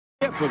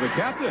set for the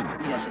captain.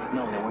 Yes,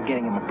 no, that we're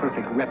getting him a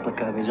perfect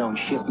replica of his own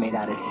ship made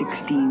out of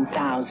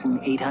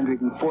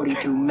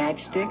 16,842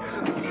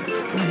 matchsticks.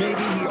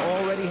 Maybe he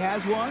already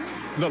has one?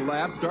 The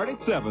laughs start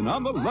at 7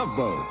 on The Love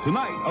Boat.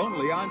 Tonight,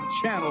 only on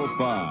Channel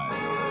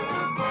 5.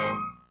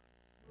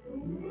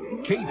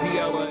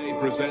 KTLA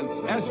presents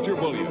Esther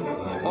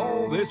Williams.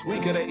 All this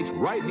week at 8,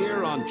 right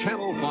here on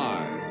Channel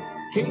 5.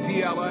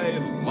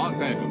 KTLA, Los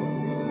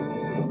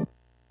Angeles.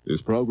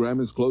 This program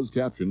is closed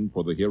captioned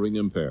for the hearing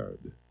impaired.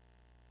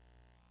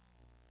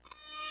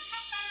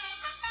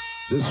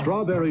 This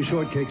Strawberry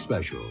Shortcake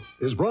Special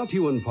is brought to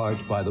you in part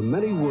by the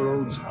many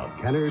worlds of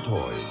Kenner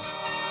Toys.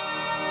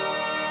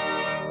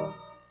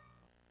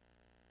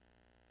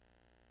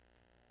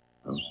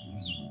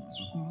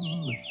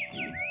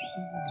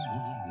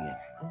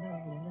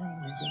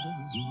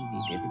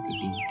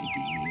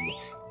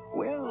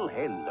 Well,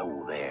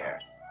 hello there,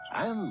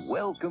 and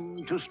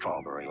welcome to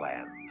Strawberry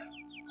Land.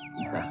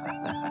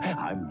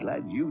 I'm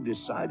glad you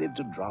decided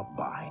to drop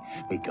by,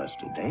 because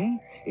today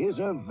is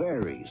a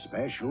very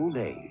special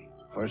day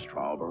for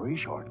Strawberry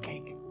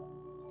Shortcake.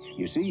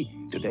 You see,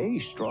 today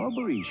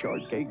Strawberry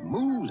Shortcake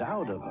moves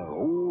out of her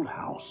old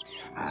house,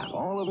 and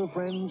all of her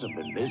friends have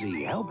been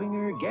busy helping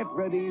her get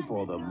ready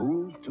for the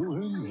move to her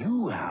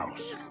new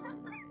house.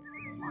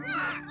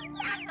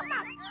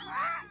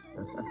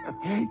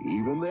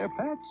 Even their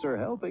pets are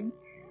helping.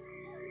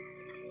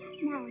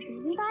 Now that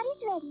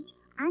everybody's ready,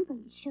 I'm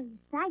going to show you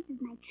sides of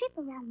my trip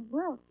around the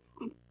world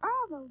and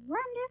all the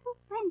wonderful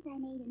friends I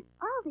made in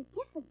all the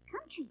different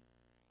countries.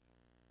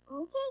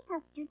 Okay,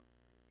 Custard.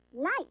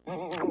 Light.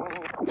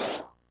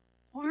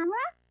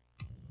 Camera.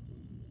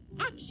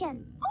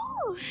 Action.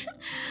 Oh!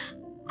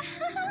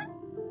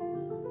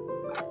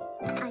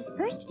 I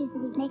first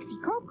visited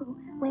Mexico,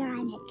 where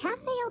I met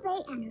Cafe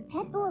Ole and her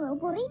pet Burro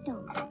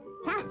Burrito.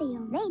 Cafe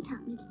Ole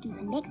taught me to do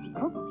the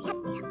Mexico cat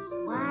dance.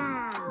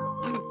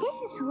 Wow. And this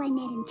is who I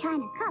met in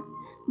China Cup,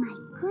 my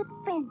good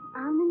friends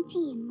Almond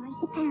Tea and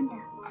Marzipanda.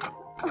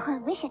 Oh, I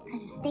wish I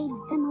could have stayed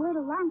with them a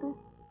little longer.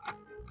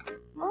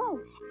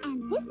 Oh,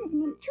 and this is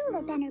Mint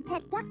Tulip and her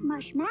pet duck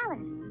Marshmallow.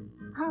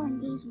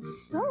 Hollandaise was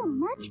so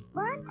much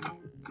fun.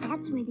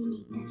 That's where they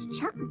make best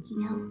chocolate, you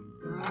know.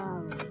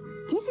 Oh.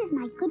 This is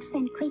my good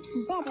friend Crepe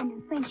Suzette and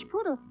her French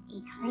poodle,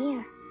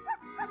 Eclair.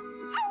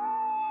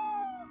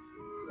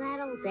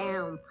 Settle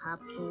down,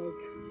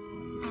 Pupcake.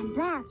 And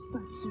last,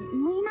 but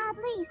certainly not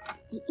least,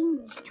 the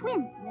English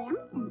twins, Rem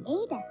and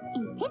Ada,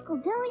 in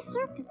Piccadilly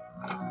Circus.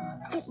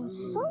 It was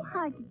so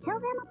hard to tell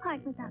them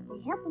apart without the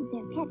help of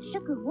their pet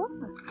Sugar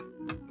Woofer.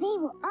 They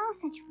were all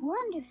such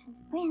wonderful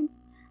friends.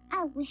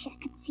 I wish I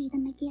could see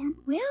them again.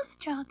 Well,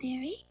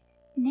 Strawberry,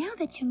 now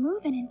that you're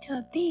moving into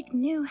a big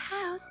new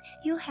house,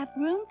 you'll have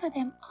room for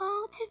them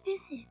all to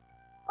visit.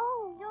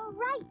 Oh, you're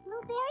right,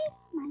 Blueberry.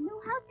 My new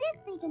house is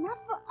big enough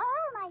for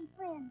all my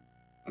friends.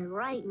 And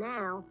right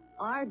now,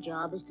 our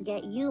job is to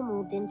get you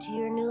moved into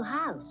your new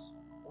house.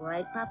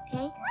 Right,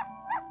 Pupcake?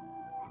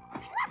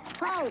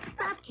 Oh,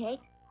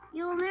 Pupcake,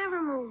 you'll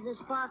never move this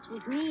box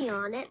with me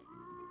on it.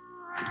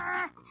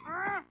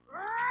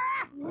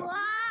 What?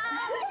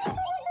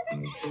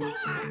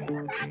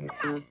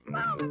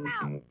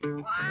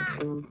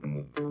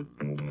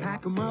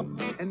 Pack 'em up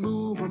and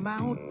move 'em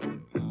out.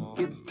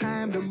 It's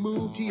time to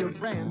move to your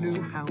brand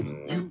new house.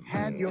 You've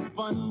had your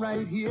fun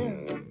right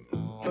here,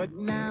 but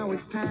now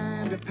it's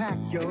time to pack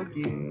your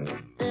gear.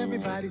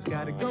 Everybody's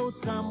gotta go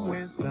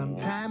somewhere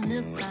sometime.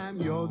 This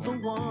time you're the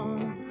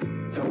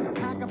one. So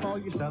pack up all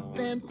your stuff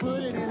and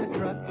put it in a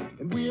truck,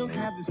 and we'll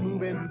have this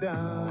moving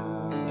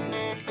done.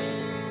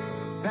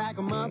 Pack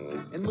 'em up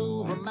and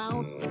move 'em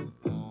out.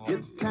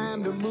 It's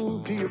time to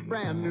move to your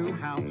brand new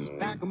house.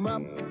 Pack 'em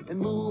up and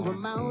move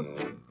 'em out.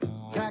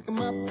 Pack 'em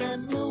up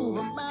and move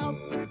 'em out.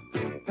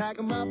 Pack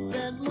 'em up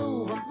and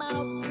move 'em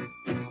out.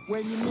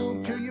 When you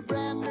move to your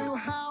brand new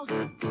house.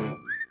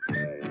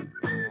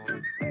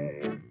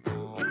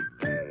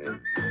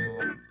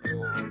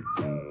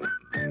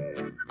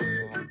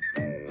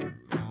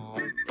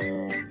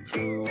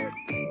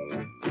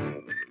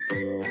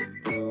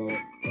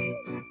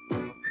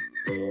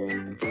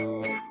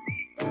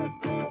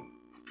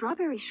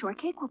 Strawberry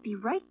Shortcake will be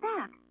right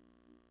back.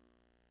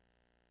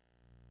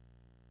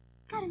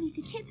 Gotta meet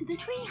the kids at the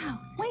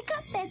treehouse. Wake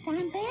up,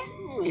 Bedtime Bear.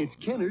 It's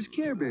Kenner's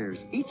Care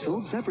Bears, each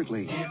sold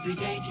separately. Every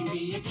day can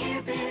be a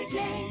Care Bear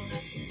day.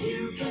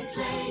 You can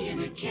play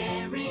in a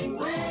caring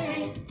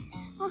way.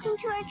 Welcome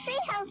to our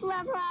treehouse,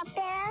 lover out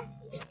there.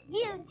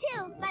 You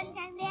too,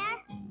 Sunshine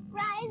Bear.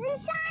 Rise and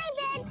shine,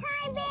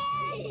 Bedtime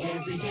Bear.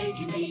 Every day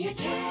can be a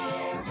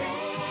Care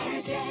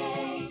Bear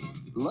day.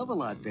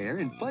 Love-A-Lot Bear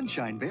and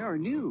Funshine Bear are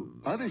new.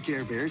 Other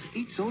Care Bears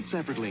each sold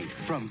separately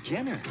from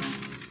Kenner.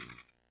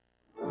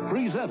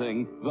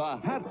 Presenting The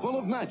Hatful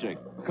of Magic,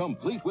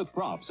 complete with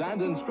props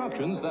and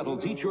instructions that'll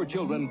teach your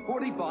children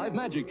 45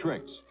 magic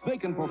tricks. They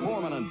can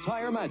perform an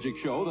entire magic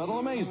show that'll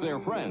amaze their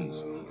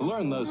friends.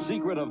 Learn the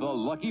secret of the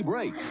lucky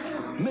break.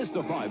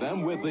 Mystify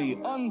them with the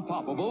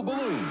unpoppable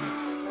balloon.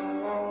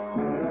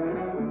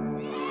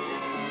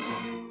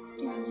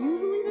 Do you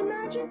believe in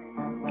magic?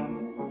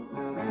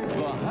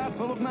 The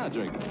Hatful of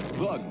Magic.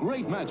 The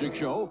Great Magic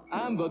Show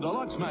and the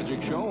Deluxe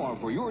Magic Show are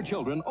for your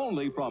children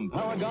only from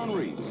Paragon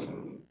Reese.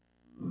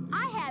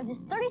 I have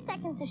just 30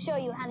 seconds to show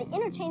you how the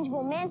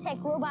interchangeable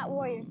Mantech robot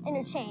warriors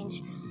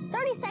interchange.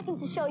 30 seconds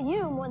to show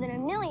you more than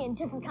 1 million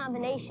different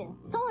combinations.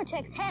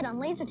 Solartech's head on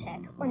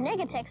Lasertech, or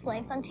Negatech's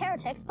legs on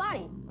Terratech's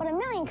body. But 1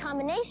 million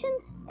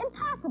combinations?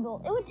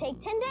 Impossible. It would take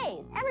 10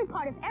 days. Every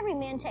part of every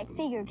Mantech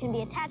figure can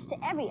be attached to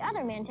every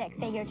other Mantech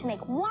figure to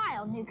make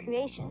wild new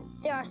creations.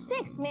 There are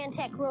 6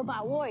 Mantech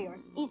robot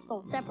warriors, each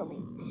sold separately.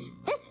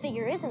 This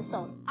figure isn't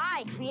sold.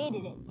 I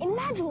created it.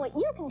 Imagine what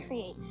you can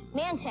create.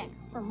 Mantech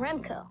from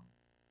Remco.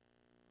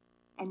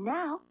 And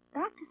now,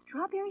 back to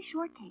Strawberry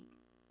Shortcake.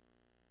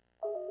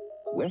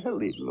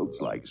 Well, it looks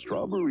like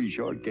Strawberry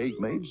Shortcake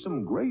made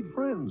some great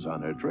friends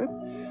on her trip,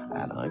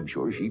 and I'm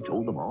sure she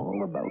told them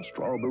all about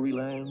Strawberry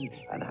Land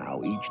and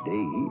how each day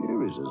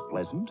here is as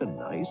pleasant and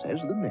nice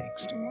as the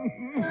next.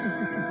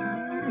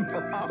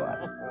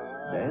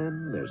 But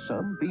then there's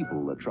some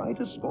people that try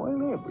to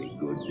spoil every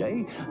good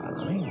day,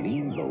 and I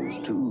mean those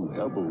 2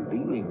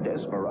 double-dealing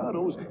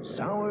desperados,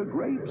 Sour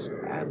Grapes,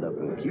 and the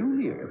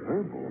peculiar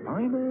Purple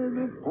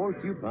Pieman of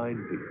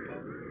Porcupine Peak.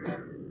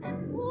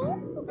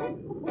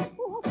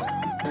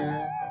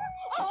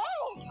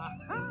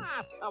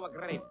 Sour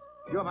Grapes,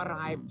 you have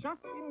arrived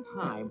just in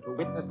time to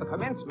witness the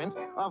commencement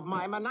of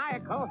my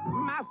maniacal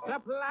master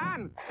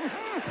plan.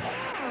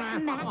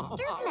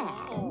 Master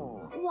plan?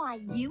 Why,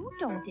 you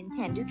don't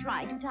intend to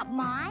try to top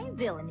my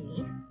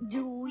villainy,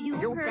 do you,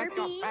 You Herbie? get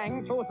your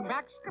fang-tooth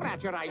back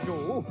scratcher, I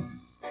do.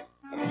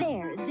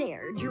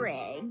 There,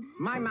 Dregs.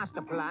 My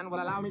master plan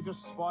will allow me to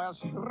spoil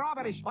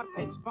Strawberry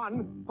Shortcake's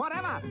fun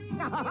forever.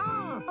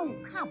 Oh,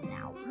 come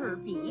now,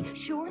 Herbie.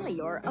 Surely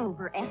you're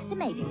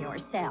overestimating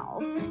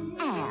yourself,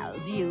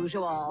 as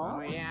usual.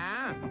 Oh,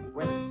 yeah?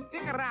 Well,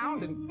 stick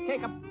around and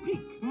take a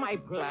peek. My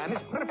plan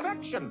is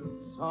perfection.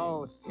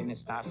 So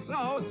sinister,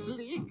 so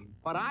sleek.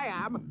 For I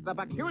am the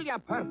peculiar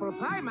Purple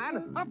Pie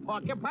Man of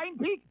Porcupine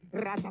Peak.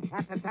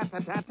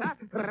 Rat-a-tat-a-tat-a-tat-a,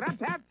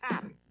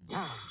 rat-a-tat.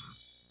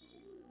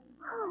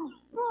 Oh,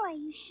 boy,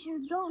 you sure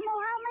don't know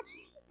how much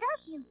stuff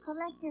you've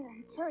collected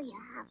until you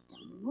have to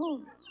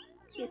move.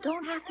 You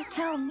don't have to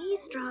tell me,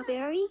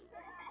 Strawberry.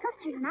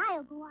 Custard and I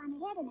will go on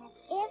ahead and have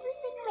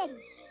everything ready.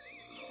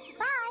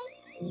 Bye.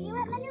 See you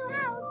at my new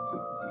house.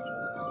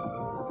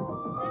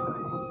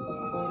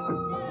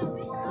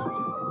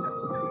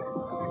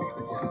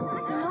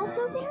 Hello,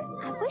 Blueberry?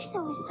 I wish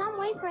there was some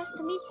way for us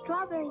to meet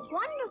Strawberry's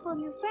wonderful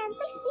new friends.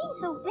 They seem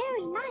so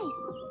very nice.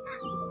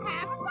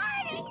 Have a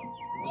party!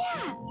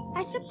 Yeah,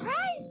 a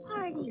surprise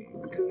party.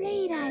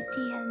 Great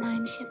idea,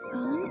 Lime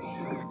Shipbone.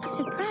 A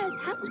surprise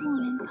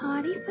housewarming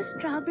party for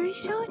Strawberry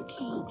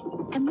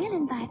Shortcake. And we'll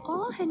invite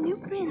all her new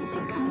friends to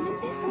come and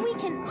visit. We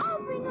can all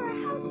bring her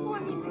a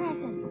housewarming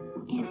present.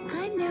 And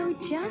I know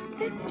just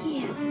the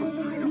gift.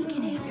 We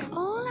can ask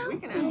all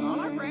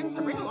our friends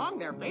to bring along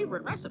their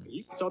favorite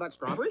recipes so that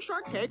Strawberry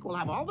Shortcake will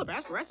have all the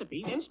best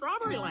recipes in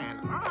Strawberry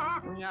Land.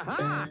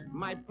 Aha!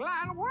 My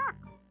plan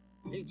worked.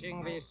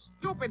 Teaching these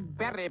stupid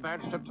berry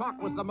birds to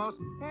talk was the most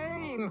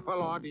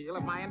painful ordeal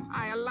of my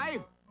entire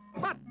life.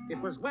 But it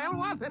was well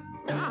worth it.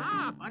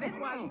 Aha! But it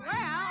was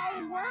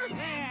well worth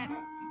it.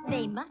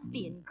 They must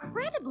be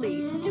incredibly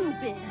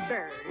stupid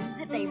birds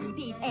if they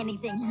repeat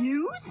anything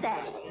you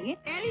say.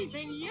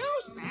 Anything you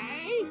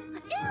say?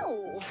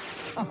 Ew!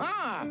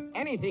 Aha!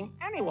 Anything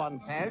anyone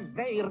says,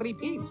 they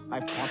repeat.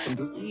 I've taught them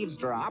to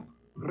eavesdrop,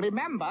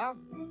 remember,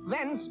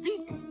 then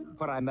speak.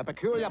 For I'm the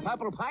peculiar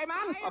Purple Pie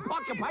Man of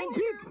Porcupine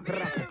Peak.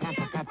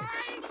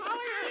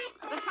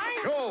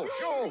 Shoo,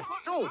 shoo,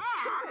 shoo.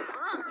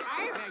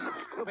 You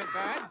stupid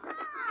birds.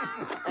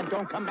 And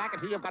don't come back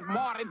until you've got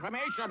more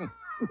information.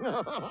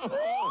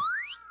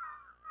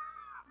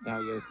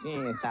 So you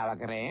see, Sour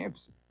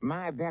Grapes,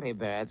 my berry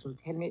birds will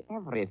tell me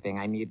everything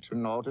I need to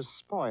know to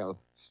spoil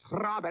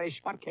Strawberry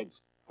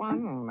Shortcake's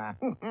fun.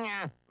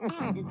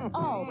 And as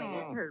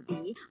always,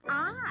 Herbie,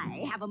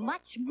 I have a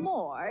much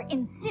more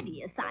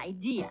insidious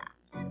idea.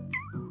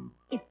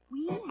 If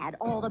we had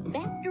all the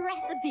best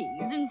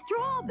recipes in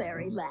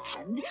Strawberry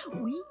Land,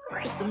 we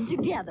could put them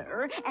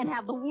together and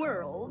have the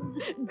world's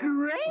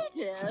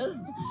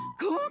greatest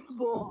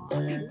cookbook.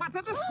 What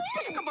a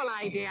despicable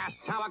idea,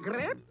 Sour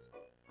Grapes.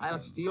 I'll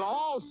steal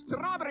all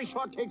Strawberry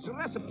Shortcake's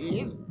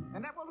recipes,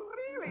 and that will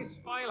really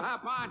spoil her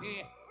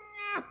party.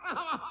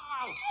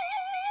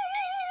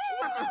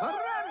 What a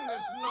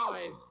horrendous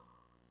noise.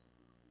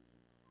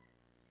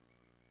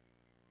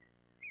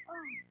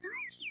 Oh,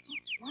 don't you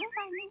just love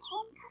our new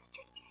home,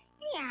 Custard?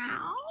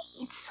 Meow.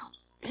 It's so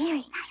very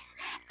nice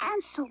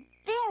and so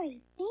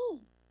very big.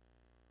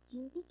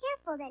 You be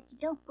careful that you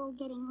don't go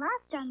getting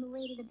lost on the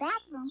way to the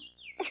bathroom.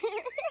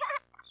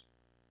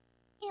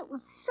 It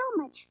was so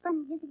much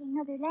fun visiting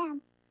other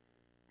lands,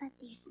 but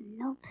there's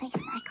no place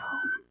like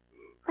home.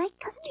 Right,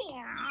 Custard?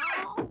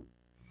 Meow.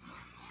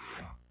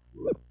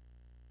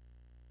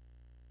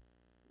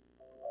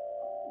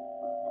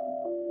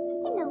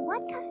 You know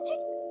what,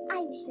 Custard?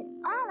 I wish that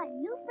all our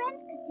new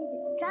friends could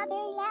visit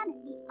Strawberry Land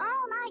and meet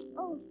all my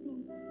old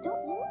friends,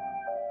 don't you?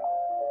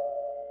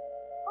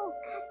 Oh,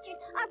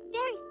 Custard, our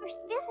very first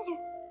visitor.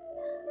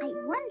 I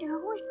wonder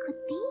who it could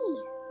be.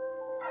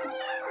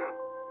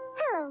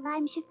 Hello,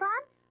 Lime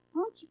Chiffon.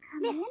 Won't you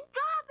come Miss in?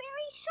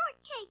 Strawberry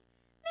Shortcake,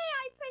 may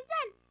I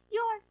present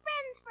your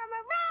friends from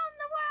around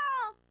the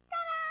world?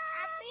 Ta-da!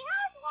 Happy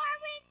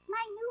housewarming!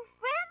 My new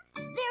friends?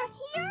 They're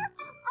here?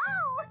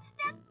 Oh,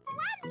 that's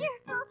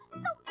wonderful!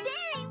 So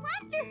very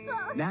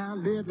wonderful! Now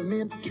little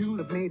Mint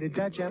Tulip made a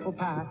Dutch apple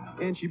pie,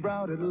 and she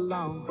brought it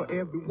along for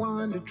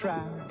everyone to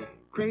try.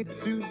 Crepe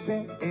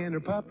Suzette and her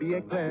puppy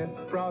Eclair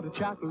brought a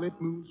chocolate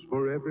mousse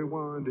for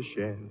everyone to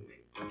share.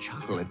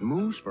 Chocolate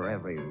mousse for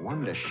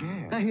everyone to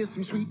share. Now here's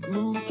some sweet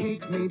moon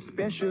cakes made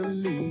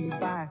specially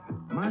by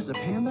Marza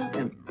Panda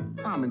and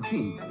almond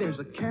tea. There's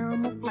a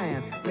caramel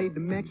flan made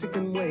the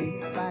Mexican way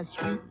by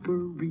sweet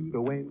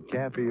burrito and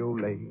cafe au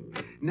lait.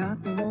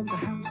 Nothing warms a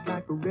house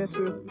like a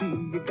recipe.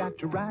 You got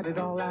to write it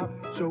all out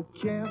so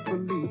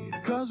carefully,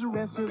 'cause a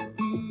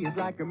recipe is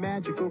like a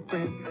magical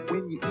friend.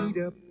 When you eat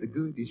up the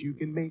goodies, you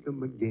can make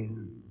them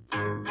again.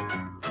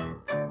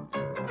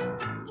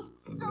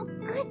 It's so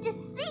good to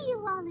see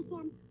you all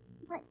again.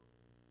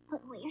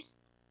 But where's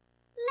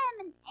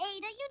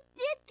Lemonade? You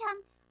did come,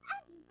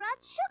 and you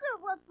brought Sugar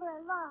Woofer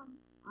along.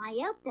 I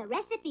hope the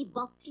recipe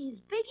book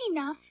is big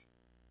enough.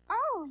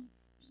 Oh,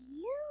 it's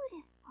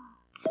beautiful.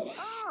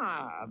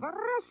 Ah, the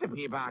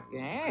recipe book,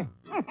 eh?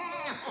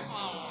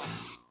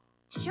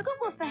 Sugar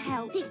Woofer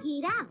help. pick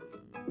it out.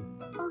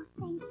 Oh,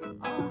 thank you.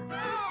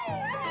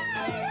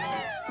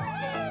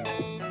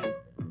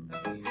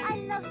 I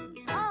love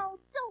you all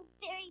so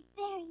very,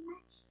 very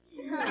much.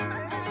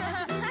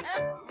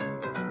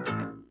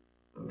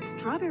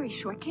 Strawberry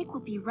Shortcake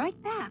will be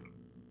right back.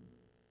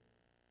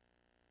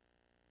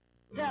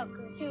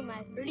 Welcome to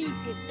my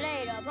sleepy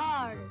Play-Doh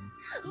party.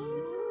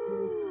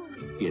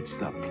 It's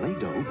the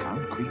Play-Doh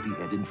Count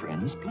Creepyhead and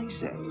Friends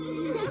playset.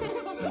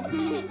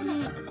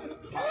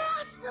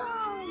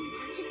 Awesome!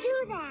 To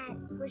do that,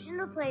 Push in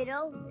the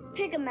Play-Doh,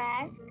 pick a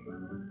mask,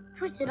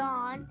 twist it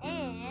on,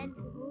 and...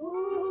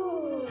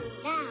 Ooh,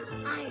 now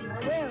I'm a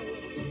werewolf.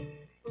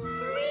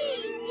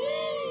 3D!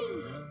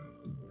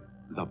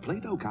 The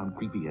Play-Doh Count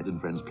Creepyhead and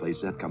Friends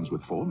playset comes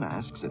with 4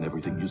 masks and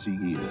everything you see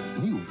here.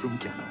 New from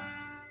Kenner.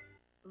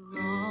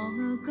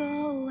 Long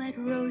ago at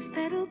Rose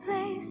Petal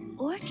Place,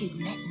 Orchid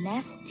met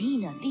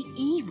Nastina, the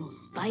evil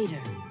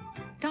spider.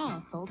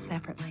 Dolls sold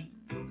separately.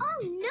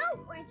 Oh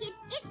no, Orchid,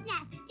 it's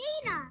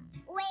Nastina.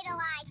 Wait till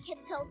I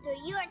tiptoe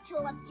through your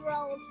tulips,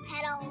 Rose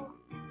Petal.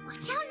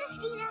 Watch out,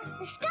 Nastina,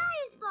 the sky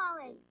is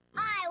falling.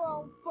 I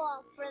won't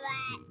fall for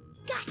that.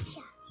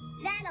 Gotcha.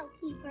 That'll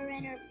keep her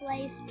in her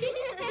place.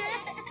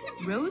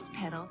 Rose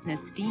Petal,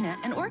 Nestina,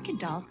 and Orchid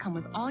dolls come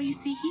with all you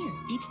see here,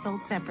 each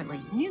sold separately,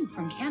 new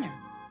from Kenner.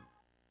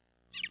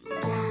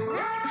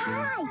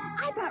 Hi,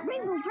 I brought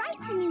Rainbow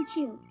Bright to meet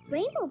you.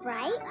 Rainbow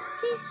Bright?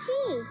 Who's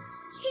she?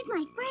 She's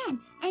my friend,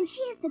 and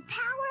she has the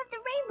power of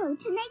the rainbow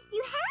to make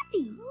you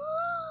happy.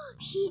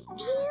 She's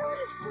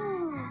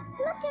beautiful.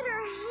 Look at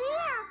her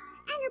hair,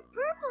 and her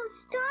purple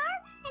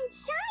star, and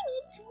shiny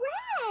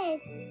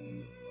dress.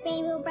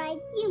 Rainbow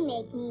Bright, you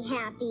make me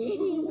happy.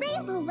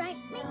 Rainbow Bright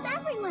makes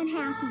everyone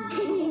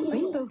happy.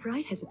 Rainbow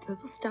Bright has a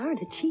purple star on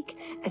her cheek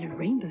and a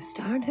rainbow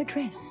star on her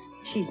dress.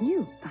 She's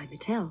new by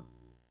Mattel.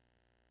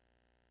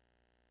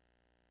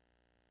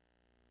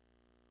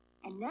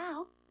 And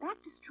now, back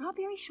to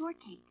Strawberry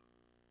Shortcake.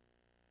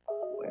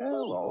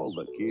 Well, all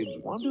the kids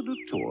wanted a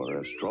tour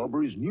of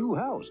Strawberry's new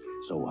house,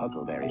 so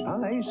Huckleberry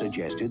Pie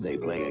suggested they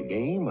play a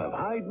game of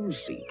hide and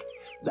seek.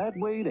 That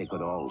way they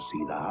could all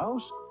see the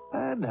house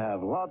and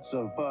have lots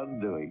of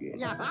fun doing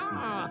it.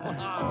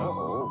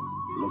 Uh-oh,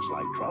 looks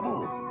like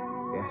trouble.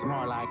 It's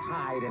more like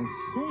hide and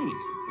sneak.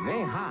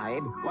 They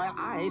hide while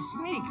I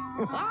sneak.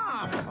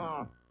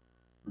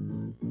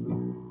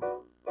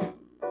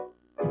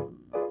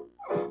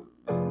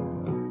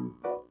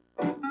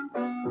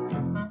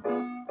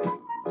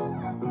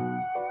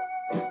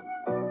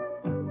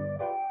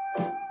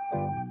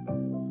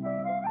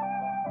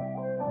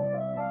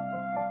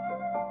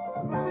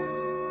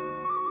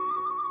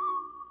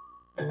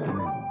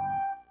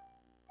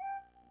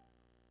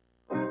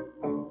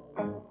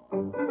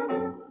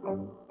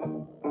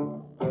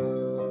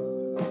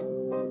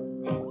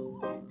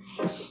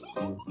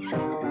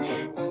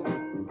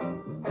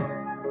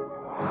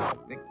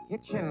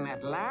 Kitchen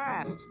at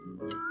last.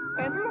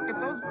 And look at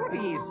those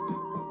goodies.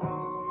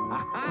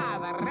 Aha,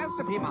 the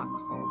recipe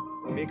box.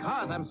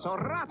 Because I'm so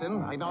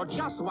rotten, I know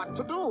just what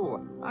to do.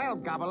 I'll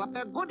gobble up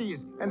their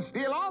goodies and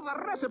steal all the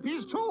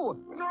recipes, too.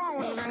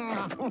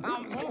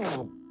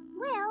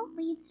 Well,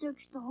 we've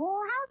searched the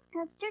whole house,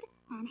 Custard,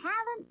 and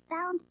haven't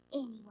found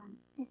anyone.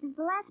 This is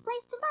the last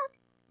place to look.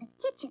 The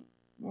kitchen.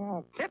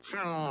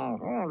 Kitchen.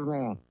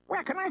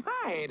 Where can I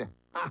hide?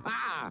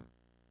 Aha!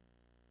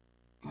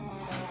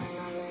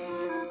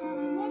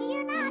 Ready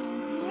or not,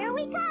 here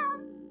we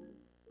come.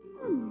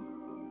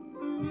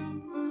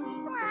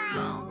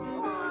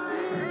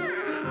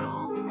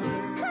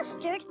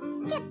 Custard,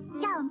 get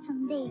down from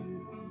there.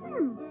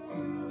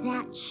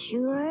 That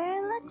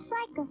sure looks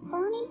like a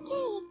phony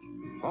cake.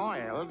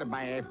 Foiled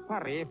by a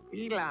furry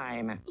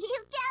feline.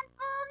 You can't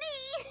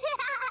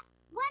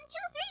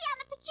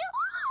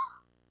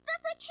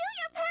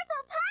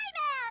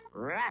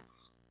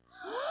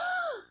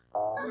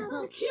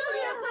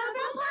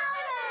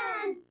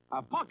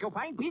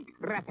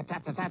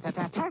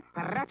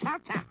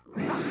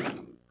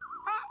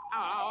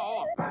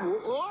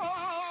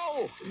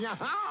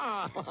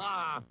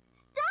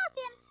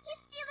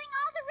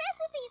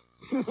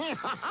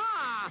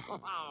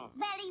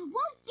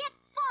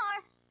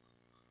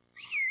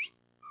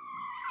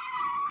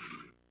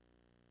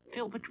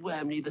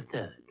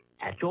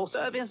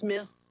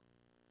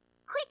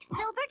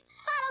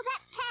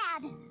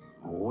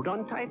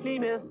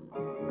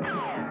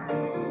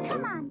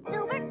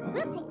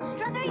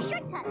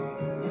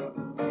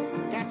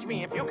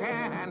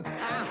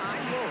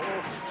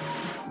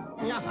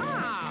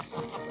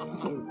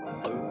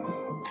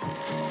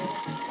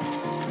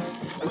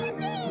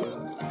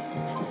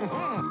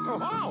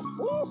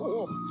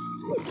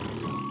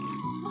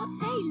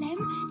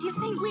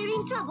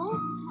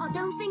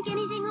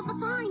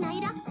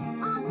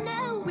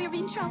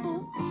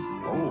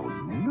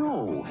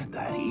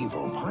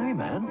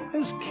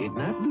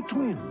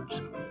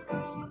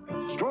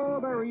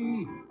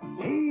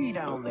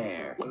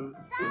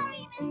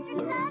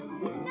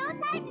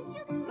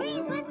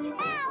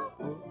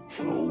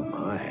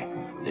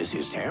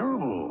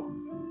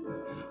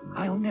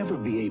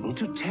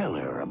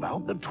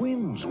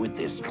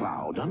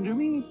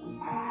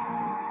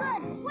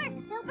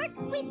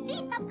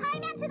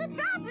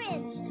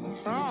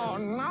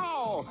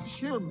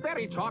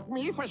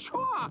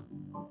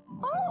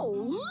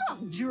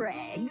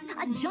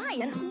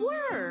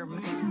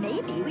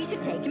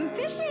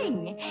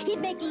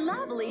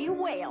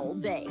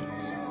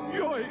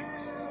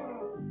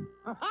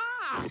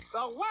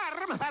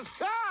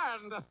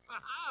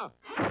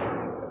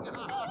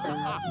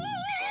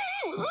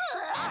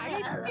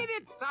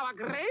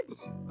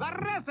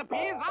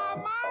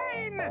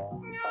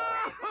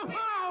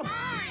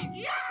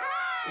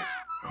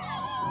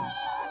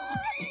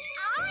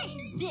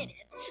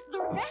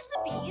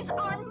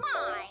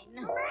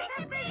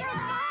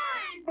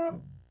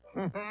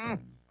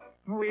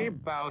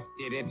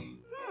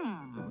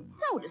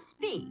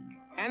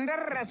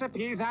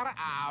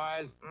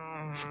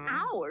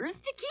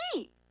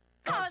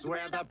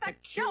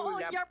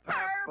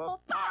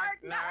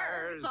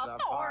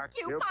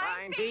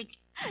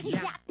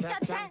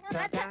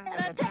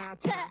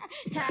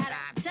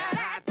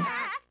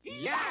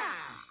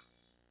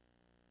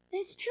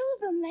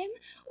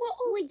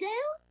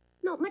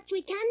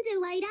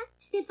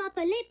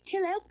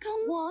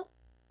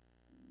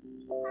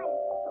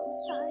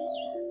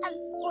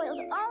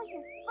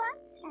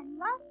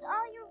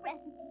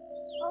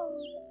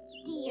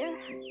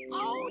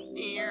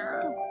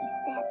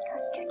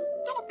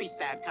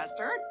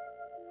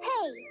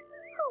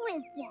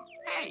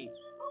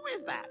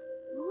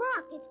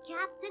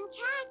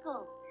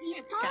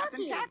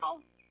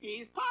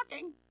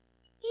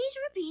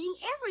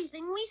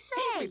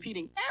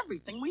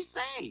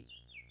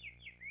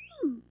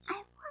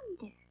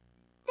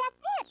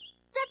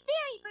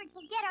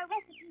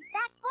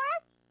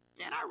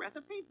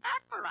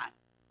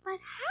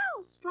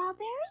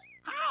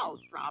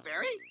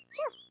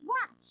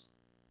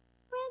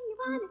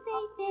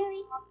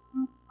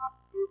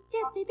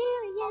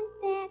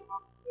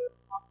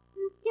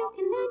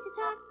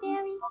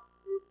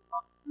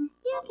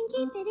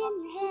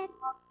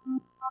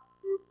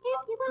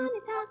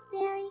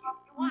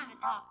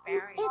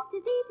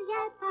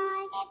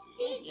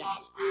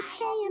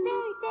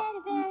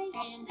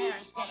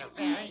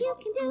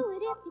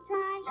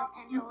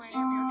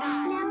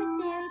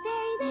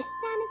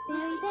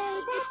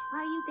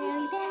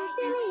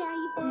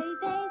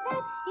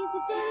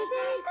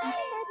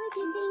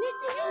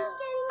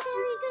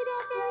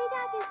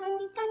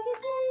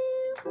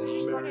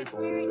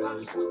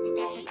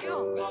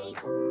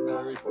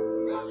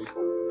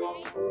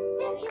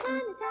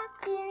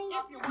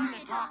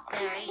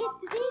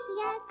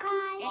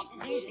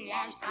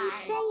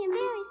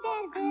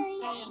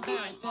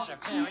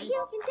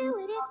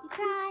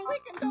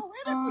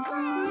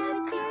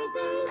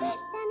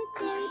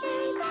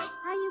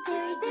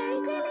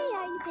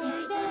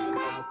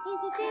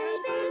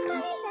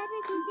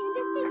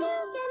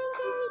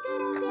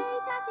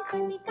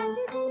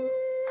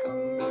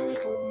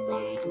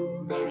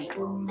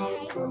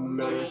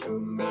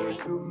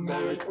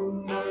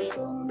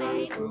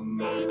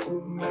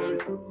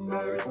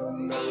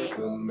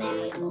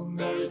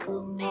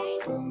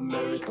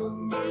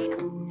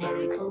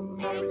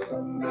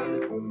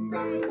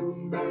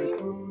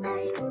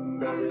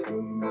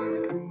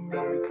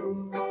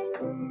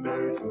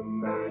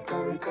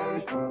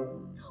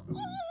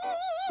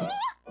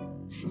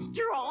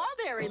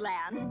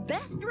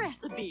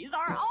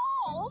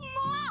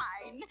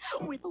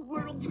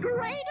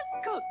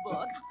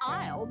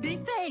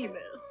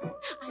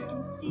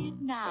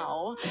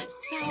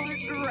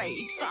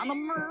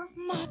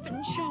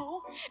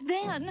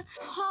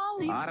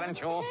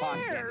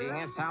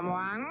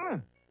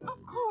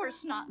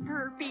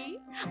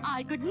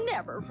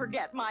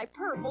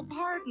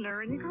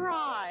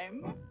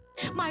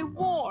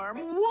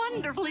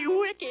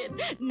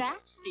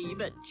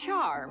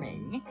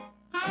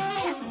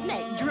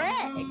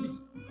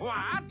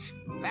What?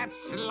 That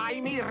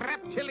slimy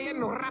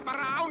reptilian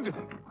wraparound?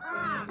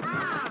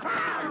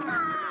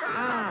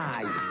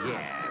 Ah,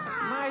 yes,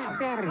 my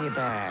berry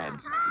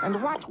birds.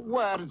 And what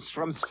words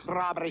from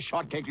Strawberry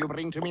Shortcake you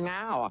bring to me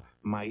now,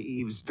 my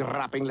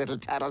eavesdropping little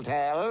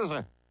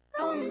tattletales?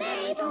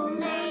 Boom-berry,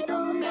 boom-berry,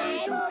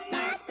 boom-berry, boom.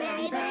 That's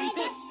very, very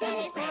this,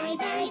 and it's very,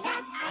 very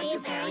that. Are you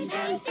very,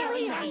 very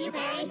silly? Are you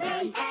very,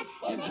 very fat?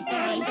 Is it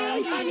very,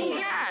 very funny?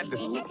 Gad!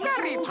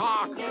 Berry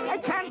talk! I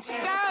can't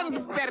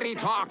stand berry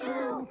talk!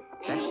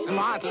 That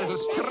smart little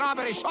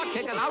Strawberry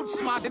Shortcake has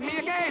outsmarted me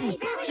again.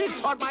 She's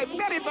taught my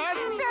berry birds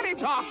berry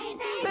talk.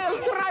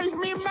 They'll drive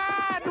me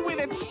mad with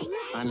it.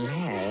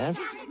 Unless...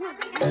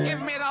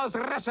 Give me those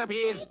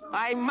recipes.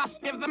 I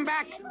must give them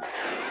back.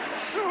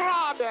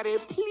 Strawberry,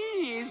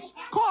 please.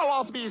 Call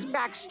off these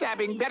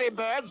backstabbing berry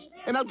birds,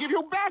 and I'll give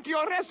you back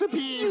your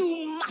recipes.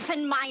 You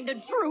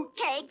muffin-minded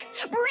fruitcake.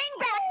 Bring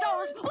back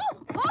those...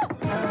 Ooh, oh.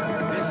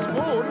 This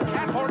spoon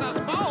can't hold us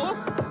both.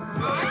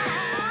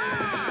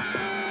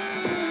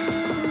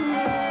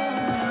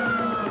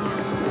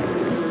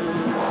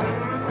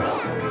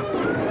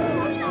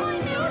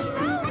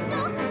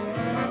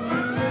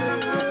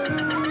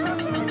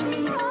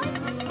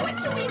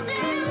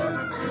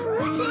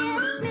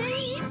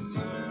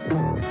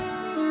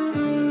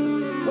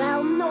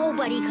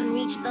 Nobody can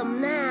reach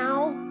them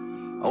now.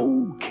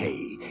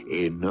 Okay,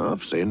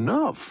 enough's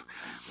enough.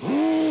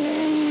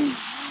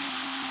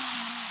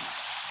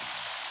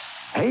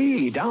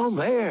 Hey, down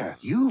there,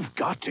 you've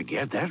got to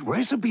get that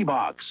recipe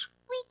box.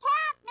 We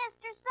can't,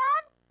 Mr.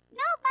 Sun.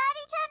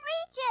 Nobody can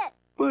reach it.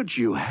 But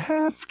you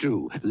have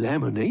to.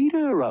 Lemonade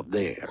are up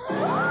there.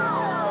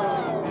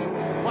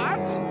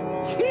 What?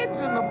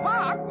 Kids in the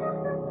box?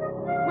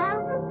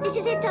 Well, this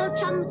is it, old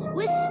chum.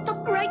 We're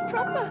stuck right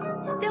proper.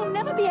 They'll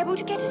never be able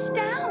to get us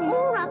down.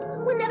 Or up.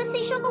 We'll never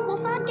see Sugar Wolf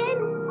again.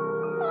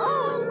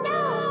 Oh,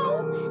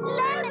 no!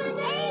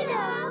 Lemonade!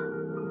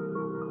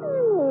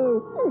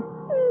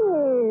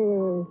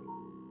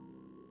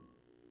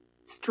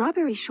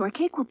 Strawberry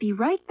Shortcake will be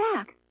right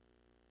back.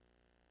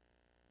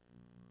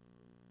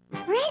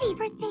 Ready,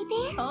 Birthday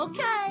Bear?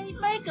 Okay,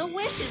 make a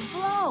wish and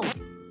blow.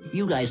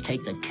 You guys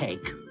take the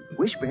cake.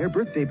 Wish Bear,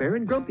 Birthday Bear,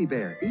 and Grumpy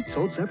Bear, each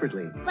sold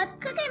separately. What's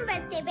cooking,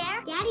 Birthday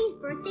Bear? Daddy's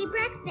birthday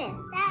breakfast.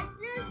 That's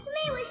news to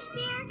me, Wish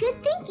Bear.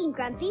 Good thinking,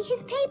 Grumpy.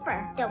 His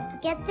paper. Don't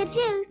forget the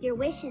juice. Your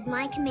wish is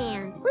my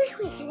command. Wish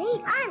we could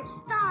eat. I'm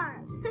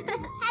starved.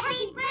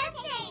 Happy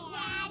birthday,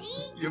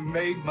 Daddy. You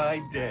made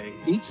my day.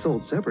 Each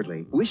sold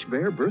separately, Wish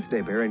Bear,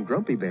 Birthday Bear, and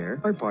Grumpy Bear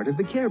are part of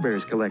the Care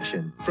Bears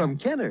collection from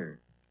Kenner.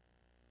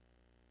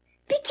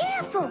 Be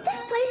careful!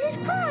 This place is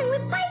crawling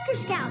with biker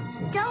scouts.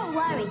 Don't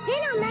worry,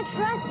 they're not meant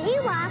for us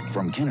Ewoks.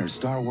 From Kenner's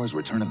Star Wars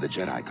Return of the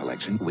Jedi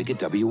collection, Wicket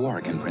W.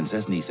 Warwick and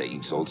Princess Nisa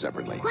each sold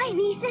separately. Quiet,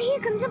 Nisa, here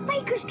comes a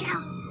biker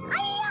scout.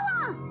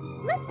 Ayala!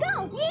 Let's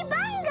go,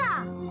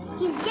 Yibanga!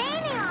 He's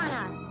gaining on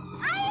us.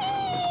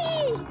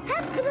 Aye!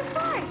 Head for the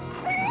forest.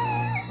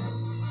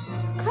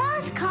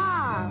 Close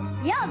call.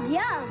 Yum,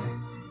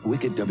 yum.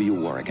 Wicket W.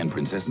 Warwick and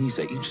Princess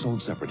Nisa each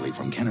sold separately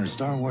from Kenner's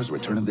Star Wars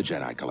Return of the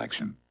Jedi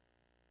collection.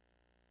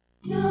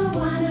 You're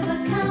one of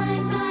a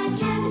kind, my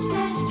Cabbage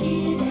Patch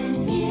Kid,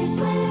 and here's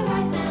where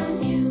I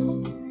found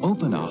you.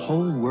 Open a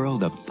whole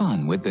world of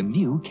fun with the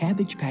new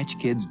Cabbage Patch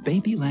Kids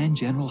Babyland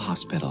General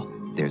Hospital.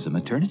 There's a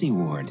maternity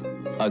ward,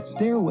 a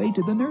stairway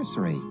to the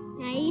nursery,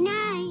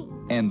 Night-night.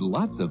 and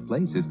lots of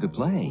places to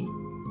play.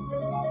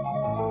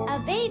 A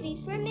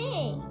baby for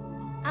me.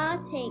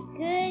 I'll take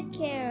good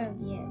care of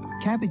you.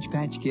 Cabbage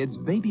Patch Kids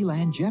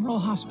Babyland General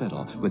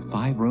Hospital with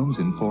 5 rooms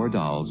and 4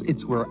 dolls.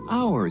 It's where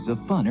hours of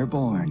fun are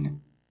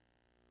born.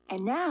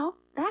 And now,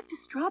 back to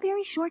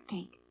Strawberry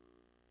Shortcake.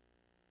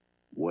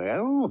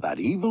 Well, that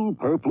evil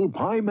purple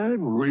pie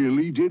man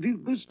really did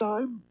it this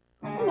time.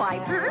 Why,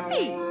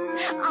 Herbie,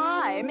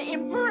 I'm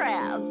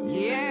impressed.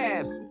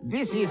 Yes,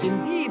 this is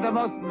indeed the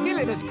most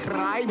villainous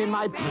crime in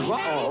my...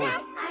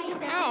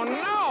 Oh,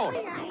 no!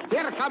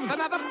 Here comes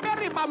another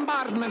berry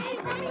bombardment.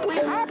 We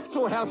have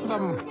to help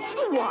them.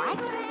 What?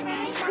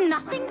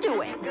 Nothing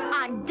doing.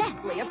 I'm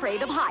deathly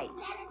afraid of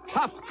heights.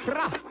 Tough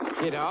crusts,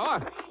 kiddo.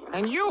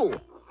 And you,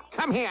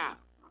 come here.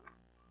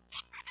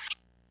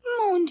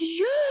 Mon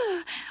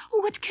Dieu!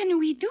 What can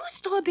we do,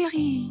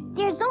 Strawberry?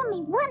 There's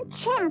only one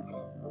chance.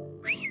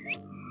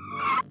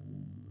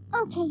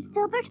 Okay,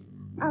 Filbert.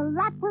 A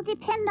lot will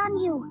depend on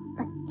you,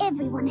 but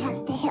everyone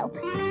has to help.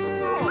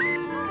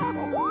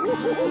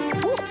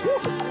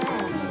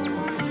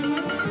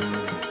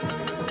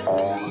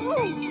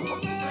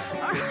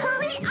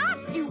 Hurry up,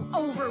 you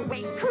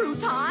overweight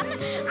crouton!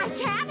 I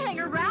can't hang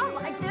around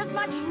like this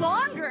much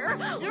longer.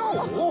 You?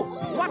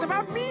 What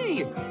about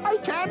me? I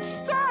can't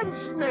stand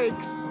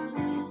snakes.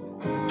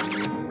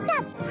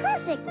 That's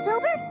perfect,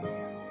 Filbert.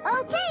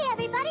 Okay,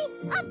 everybody,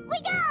 up we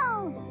go!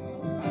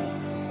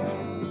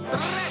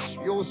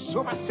 Stretch, you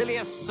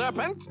supercilious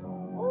serpent.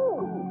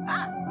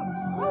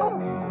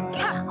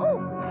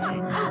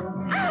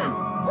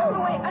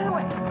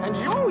 And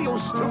you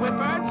stupid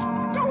birds,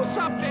 do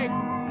something!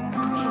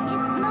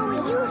 It's no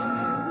use.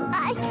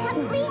 I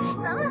can't reach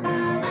them.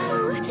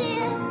 Oh,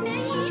 dear me.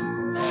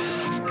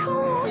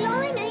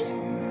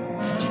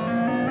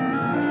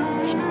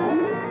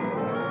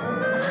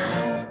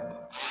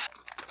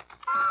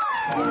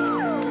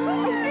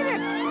 did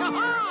it!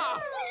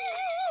 Aha!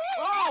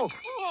 Oh!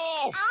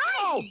 Oh!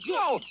 Oh!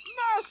 Oh!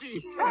 Mercy!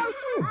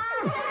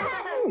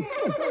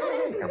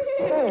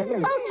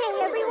 Okay,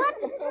 everyone.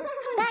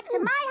 Back to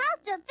my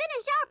house to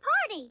finish our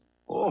party.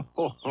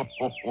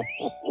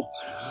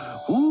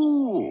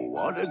 Ooh,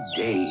 what a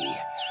day.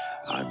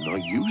 I'm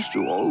not used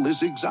to all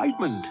this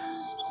excitement.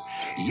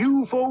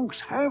 You folks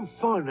have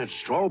fun at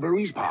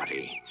Strawberry's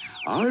party.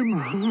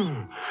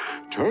 I'm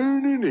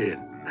turning in.